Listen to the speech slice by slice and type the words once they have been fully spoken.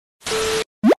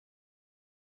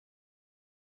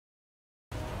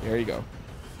There you go.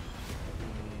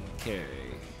 Okay.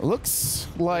 Looks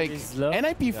like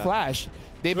NIP Flash.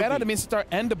 They bet on the Mid-Star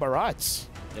and the Barats.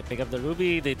 They pick up the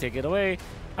Ruby, they take it away.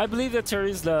 I believe that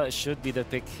Terizla should be the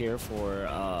pick here for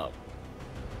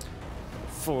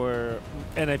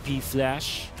NIP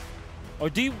Flash. Or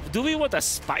do we want a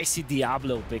spicy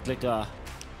Diablo pick, like a...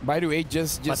 By the way,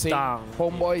 just say,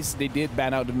 Homeboys, they did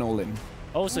ban out the Nolan.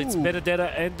 Oh, so it's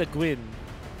Benedetta and the Gwyn.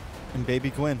 And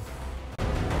baby Gwyn.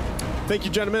 Thank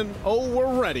you, gentlemen. Oh,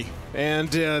 we're ready. And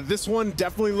this one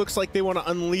definitely looks like they want to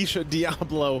unleash a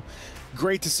Diablo.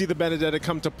 Great to see the Benedetta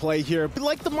come to play here. But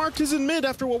like the Martisan mid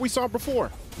after what we saw before.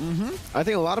 I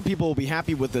think a lot of people will be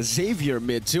happy with the Xavier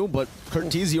mid too, but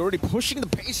Karltzy already pushing the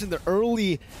pace in the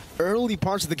early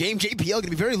parts of the game. JPL going to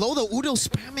be very low though. Udo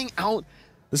spamming out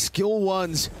the skill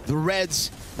ones, the reds.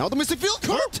 Now the Mystic Field,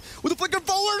 Kurt with a flicker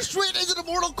forward straight into the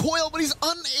Mortal Coil, but he's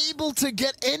unable to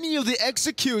get any of the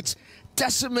executes.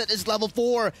 Decimate is level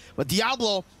 4, but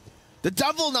Diablo, the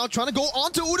Devil now trying to go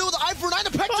onto Udo with the eye for 9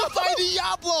 to petrify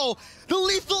Diablo. The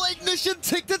lethal ignition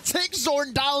take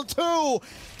xorn down too.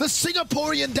 The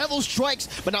Singaporean Devil strikes,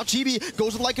 but now Chibi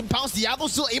goes with Lycan Pounce. Diablo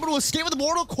still able to escape with the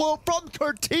Mortal Coil from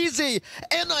Karltzy.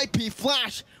 NIP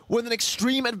Flash with an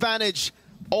extreme advantage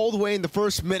all the way in the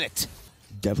first minute.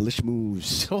 Devilish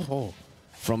moves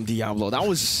from Diablo. That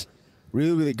was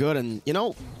really, really good. And, you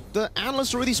know, the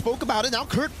analysts already spoke about it. Now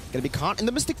Kurt gonna be caught in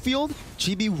the Mystic Field.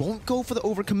 Chibi won't go for the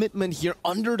overcommitment here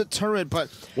under the turret, but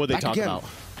what they talk about?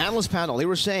 Analyst panel, they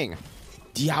were saying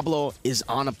Diablo is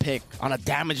on a pick, on a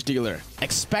damage dealer.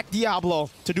 Expect Diablo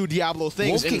to do Diablo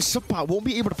things. And Supa won't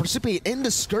be able to participate in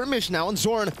the skirmish now. And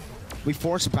Xorn, we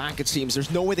force back, it seems.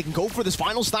 There's no way they can go for this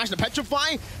final slash to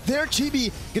petrify. There,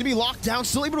 Chibi gonna be locked down,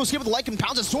 still able to escape with the Lycan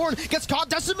Pounce. And Xorn gets caught.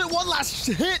 Decimate one last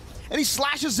hit, and he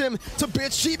slashes him to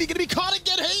bits. Chibi gonna be caught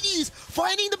again. Hadess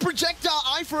finding the projectile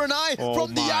eye for an eye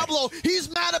from Diablo.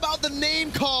 He's mad about the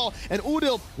name call, and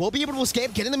Udil will be able to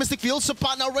escape, getting the Mystic Field.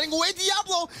 Sapat now running away.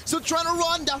 Diablo still trying to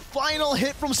run. That final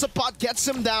hit from Sapat gets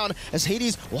him down, as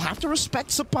Hadess will have to respect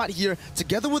Sapat here.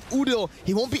 Together with Udil,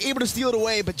 he won't be able to steal it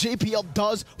away, but JPL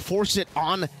does force it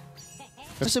on.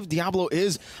 If Diablo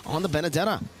is on the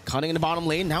Benedetta, cutting in the bottom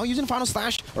lane, now using Final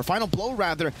Slash, or Final Blow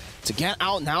rather, to get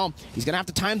out now. He's gonna have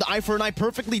to time the eye for an eye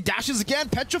perfectly, dashes again,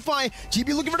 petrify, GB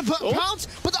looking for the pounce,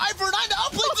 but the eye for an eye to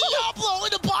outplay Diablo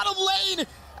in the bottom lane!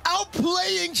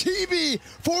 Outplaying Chibi,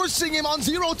 forcing him on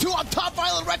 0-2 on top.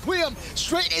 Violent Requiem,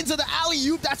 straight into the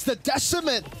alley-oop, that's the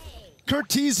Decimate.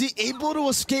 Karltzy able to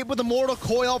escape with the Mortal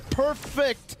Coil,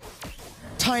 perfect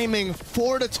timing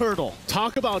for the turtle.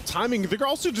 Talk about timing. They're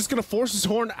also just going to force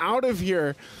Xorn out of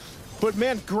here. But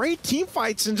man, great team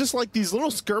fights and just like these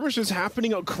little skirmishes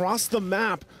happening across the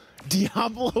map.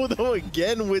 Diablo though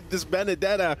again with this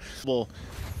Benedetta. Well,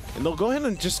 and they'll go ahead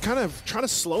and just kind of try to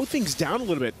slow things down a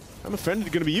little bit. I'm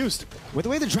offended going to be used. With the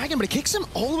way the Dragon, but it kicks him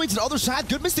all the way to the other side.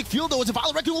 Good Mystic Field though, as a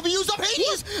Violent Requiem will be used up.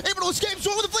 Hadess able to escape,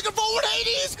 Xorn with a flicker forward.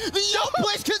 Hadess! The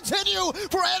outplays continue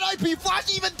for NIP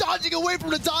Flash, even dodging away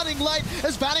from the dawning light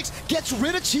as Bennyqt gets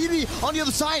rid of Chibi on the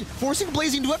other side, forcing a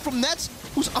Blazing Duet from Nets,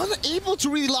 who's unable to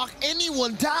really lock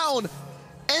anyone down.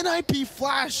 NIP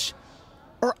Flash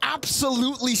are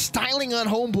absolutely styling on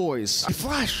Homeboys.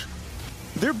 Flash,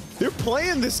 they're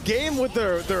playing this game with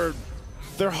their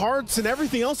hearts and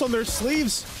everything else on their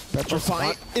sleeves.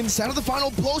 Petrify instead of the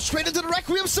Final Blow, straight into the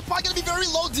Requiem. Supply gonna be very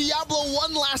low. Diablo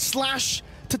one last slash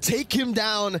to take him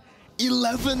down.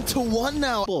 11-1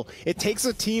 now. It takes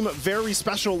a team very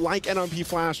special like NIP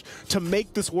Flash to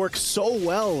make this work so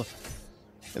well.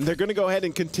 And they're gonna go ahead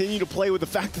and continue to play with the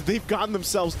fact that they've gotten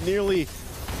themselves nearly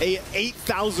a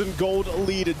 8,000 gold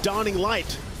lead. Dawning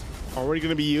Light already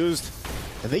gonna be used.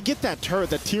 And they get that turret,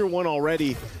 that tier 1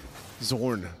 already.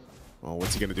 Xorn. Oh,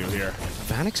 what's he gonna do here?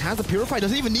 Bennyqt has the Purify,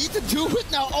 doesn't even need to do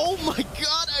it now. Oh my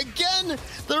god, again!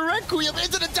 The Requiem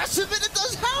into the Decimate, it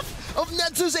does half of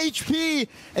Nets' HP!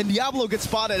 And Diablo gets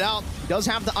spotted out. He does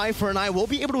have the eye for an eye, will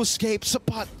be able to escape.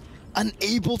 Sapat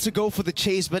unable to go for the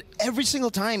chase, but every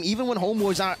single time, even when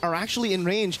Homeboys are actually in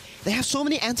range, they have so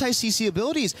many anti-CC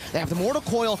abilities. They have the Mortal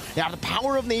Coil, they have the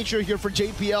Power of Nature here for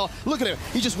JPL. Look at him,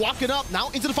 he's just walking up, now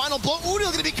into the Final Blow.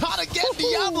 Udil gonna be caught again,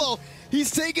 Diablo! He's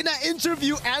taking that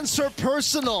interview answer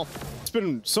personal. It's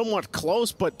been somewhat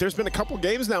close, but there's been a couple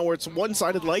games now where it's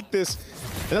one-sided like this.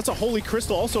 And that's a Holy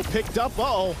Crystal also picked up.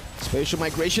 Uh-oh. Spatial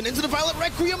migration into the Violent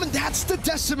Requiem, and that's the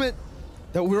Decimate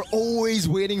that we're always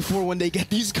waiting for when they get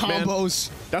these combos.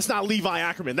 Man, that's not Levi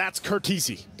Ackerman, that's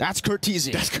Karltzy. That's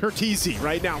Karltzy. That's Karltzy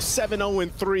right now,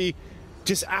 7-0-3.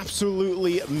 Just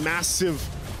absolutely massive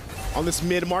on this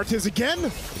mid. Martez again.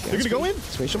 They're gonna go in.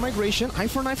 Spatial migration. Eye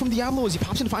for an eye from Diablo as he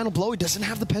pops in Final Blow. He doesn't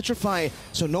have the Petrify,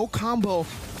 so no combo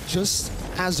just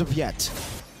as of yet.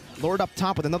 Lord up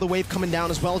top with another wave coming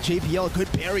down as well. JPL,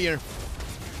 good barrier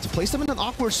to place them in an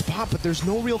awkward spot, but there's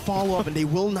no real follow-up, and they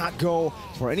will not go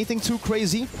for anything too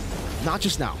crazy. Not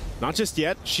just now. Not just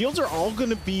yet. Shields are all going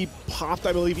to be popped,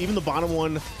 I believe, even the bottom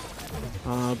one.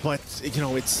 But, you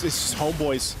know, it's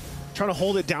Homebois trying to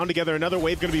hold it down together. Another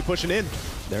wave going to be pushing in.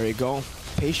 There you go.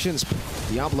 Patience.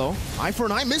 Diablo. Eye for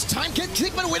an eye. Missed time. Get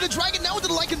kicked by the way to Dragon. Now into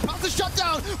the Lycan. Pops the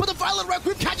shutdown. But the Violent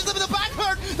Requiem catches him in the back.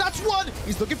 Hurt. That's one.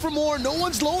 He's looking for more. No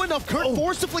one's low enough. Kurt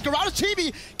forced to flicker out of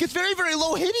Chibi. Gets very, very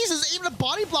low. Hades is even a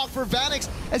body block for Bennyqt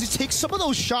as he takes some of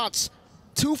those shots.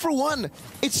 2 for 1.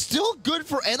 It's still good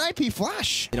for NIP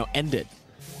Flash. You know, end it.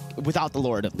 Without the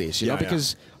Lord, at least, you know,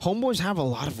 because Homebois have a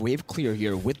lot of wave clear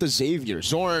here with the Xavier.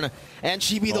 Xorn and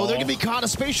Chibi, though, they're going to be caught. A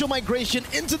spatial migration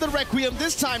into the Requiem.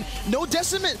 This time, no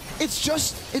Decimate. It's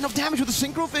just enough damage with the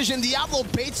Synchro Vision. Diablo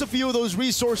baits a few of those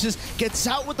resources, gets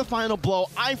out with the final blow.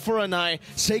 Eye for an eye.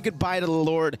 Say goodbye to the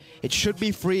Lord. It should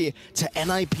be free to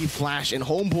NIP Flash and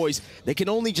Homebois. They can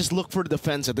only just look for the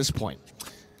defense at this point.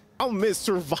 I'll miss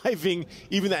surviving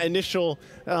even that initial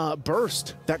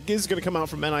burst that is going to come out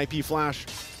from NIP Flash.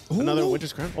 Another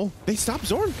Winter's Crown. Oh, they stopped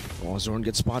Xorn. Oh, Xorn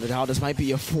gets spotted out. This might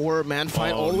be a 4-man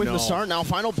fight all the way from the start. Now,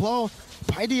 final blow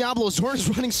by Diablo. Xorn is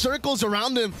running circles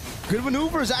around him. Good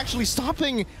maneuver is actually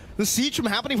stopping the siege from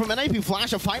happening from NIP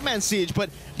Flash, a 5-man siege, but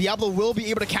Diablo will be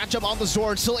able to catch up on the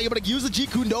Xorn, still able to use the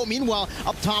G-Kundo. Meanwhile,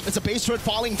 up top, it's a base turret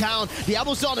falling down.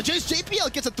 Diablo's still on the chase.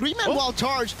 JPL gets a 3-man wall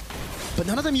charge, but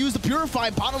none of them use the Purify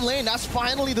bottom lane. That's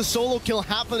finally the solo kill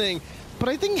happening. But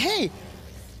I think, hey,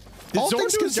 all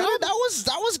things considered, that was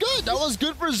good. That was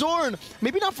good for Xorn.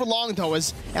 Maybe not for long, though,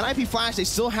 as NIP Flash, they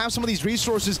still have some of these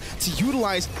resources to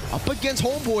utilize up against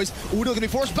Homebois. Udo gonna be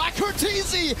forced back.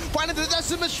 Karltzy finding the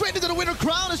Decimate straight into the Winter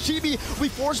Crown as Chibi will be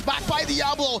forced back by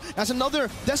Diablo. That's another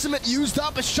Decimate used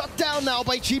up, a shutdown now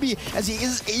by Chibi as he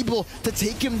is able to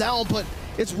take him down, but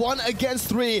it's 1 against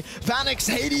 3. Bennyqt,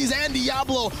 Hades, and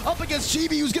Diablo up against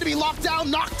Chibi, who's gonna be locked down,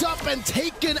 knocked up, and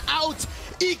taken out.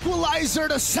 Equalizer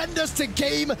to send us to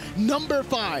game number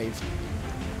 5.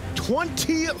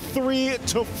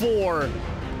 23-4.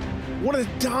 What a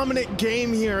dominant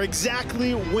game here.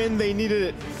 Exactly when they needed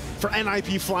it for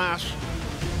NIP Flash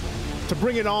to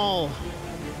bring it all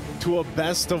to a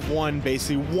best of 1,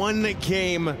 basically. One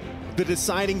game, the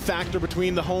deciding factor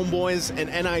between the Homebois and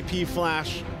NIP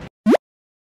Flash.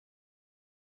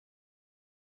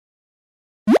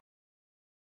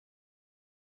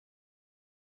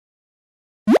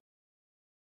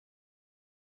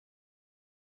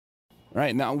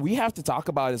 Right, now we have to talk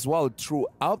about as well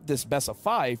throughout this best of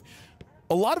 5.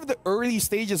 A lot of the early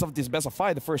stages of this best of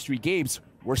 5, the first 3 games,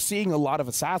 we're seeing a lot of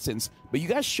assassins, but you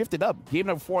guys shifted up. Game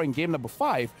number 4 and game number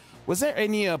 5. Was there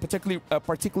any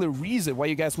particular reason why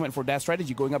you guys went for that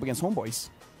strategy going up against Homebois?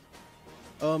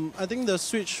 I think the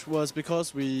switch was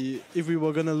because if we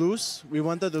were gonna lose, we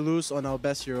wanted to lose on our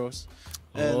best heroes.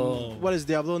 And what is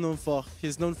Diablo known for?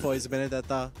 He's known for his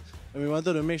Benedetta. And we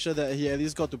wanted to make sure that he at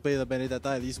least got to play the Benedetta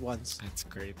at least once. That's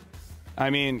great. I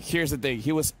mean, here's the thing.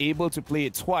 He was able to play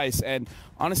it twice. And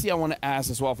honestly, I want to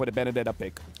ask as well for the Benedetta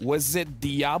pick. Was it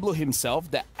Diablo himself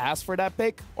that asked for that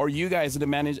pick? Or you guys,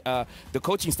 the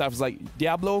coaching staff is like,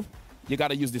 Diablo, you got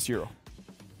to use this hero?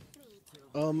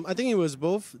 I think it was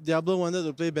both. Diablo wanted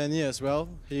to play Benny as well.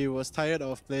 He was tired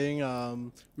of playing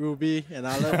Ruby and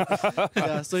Alan.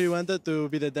 Yeah, so he wanted to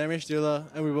be the damage dealer,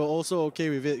 and we were also okay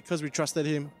with it because we trusted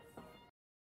him.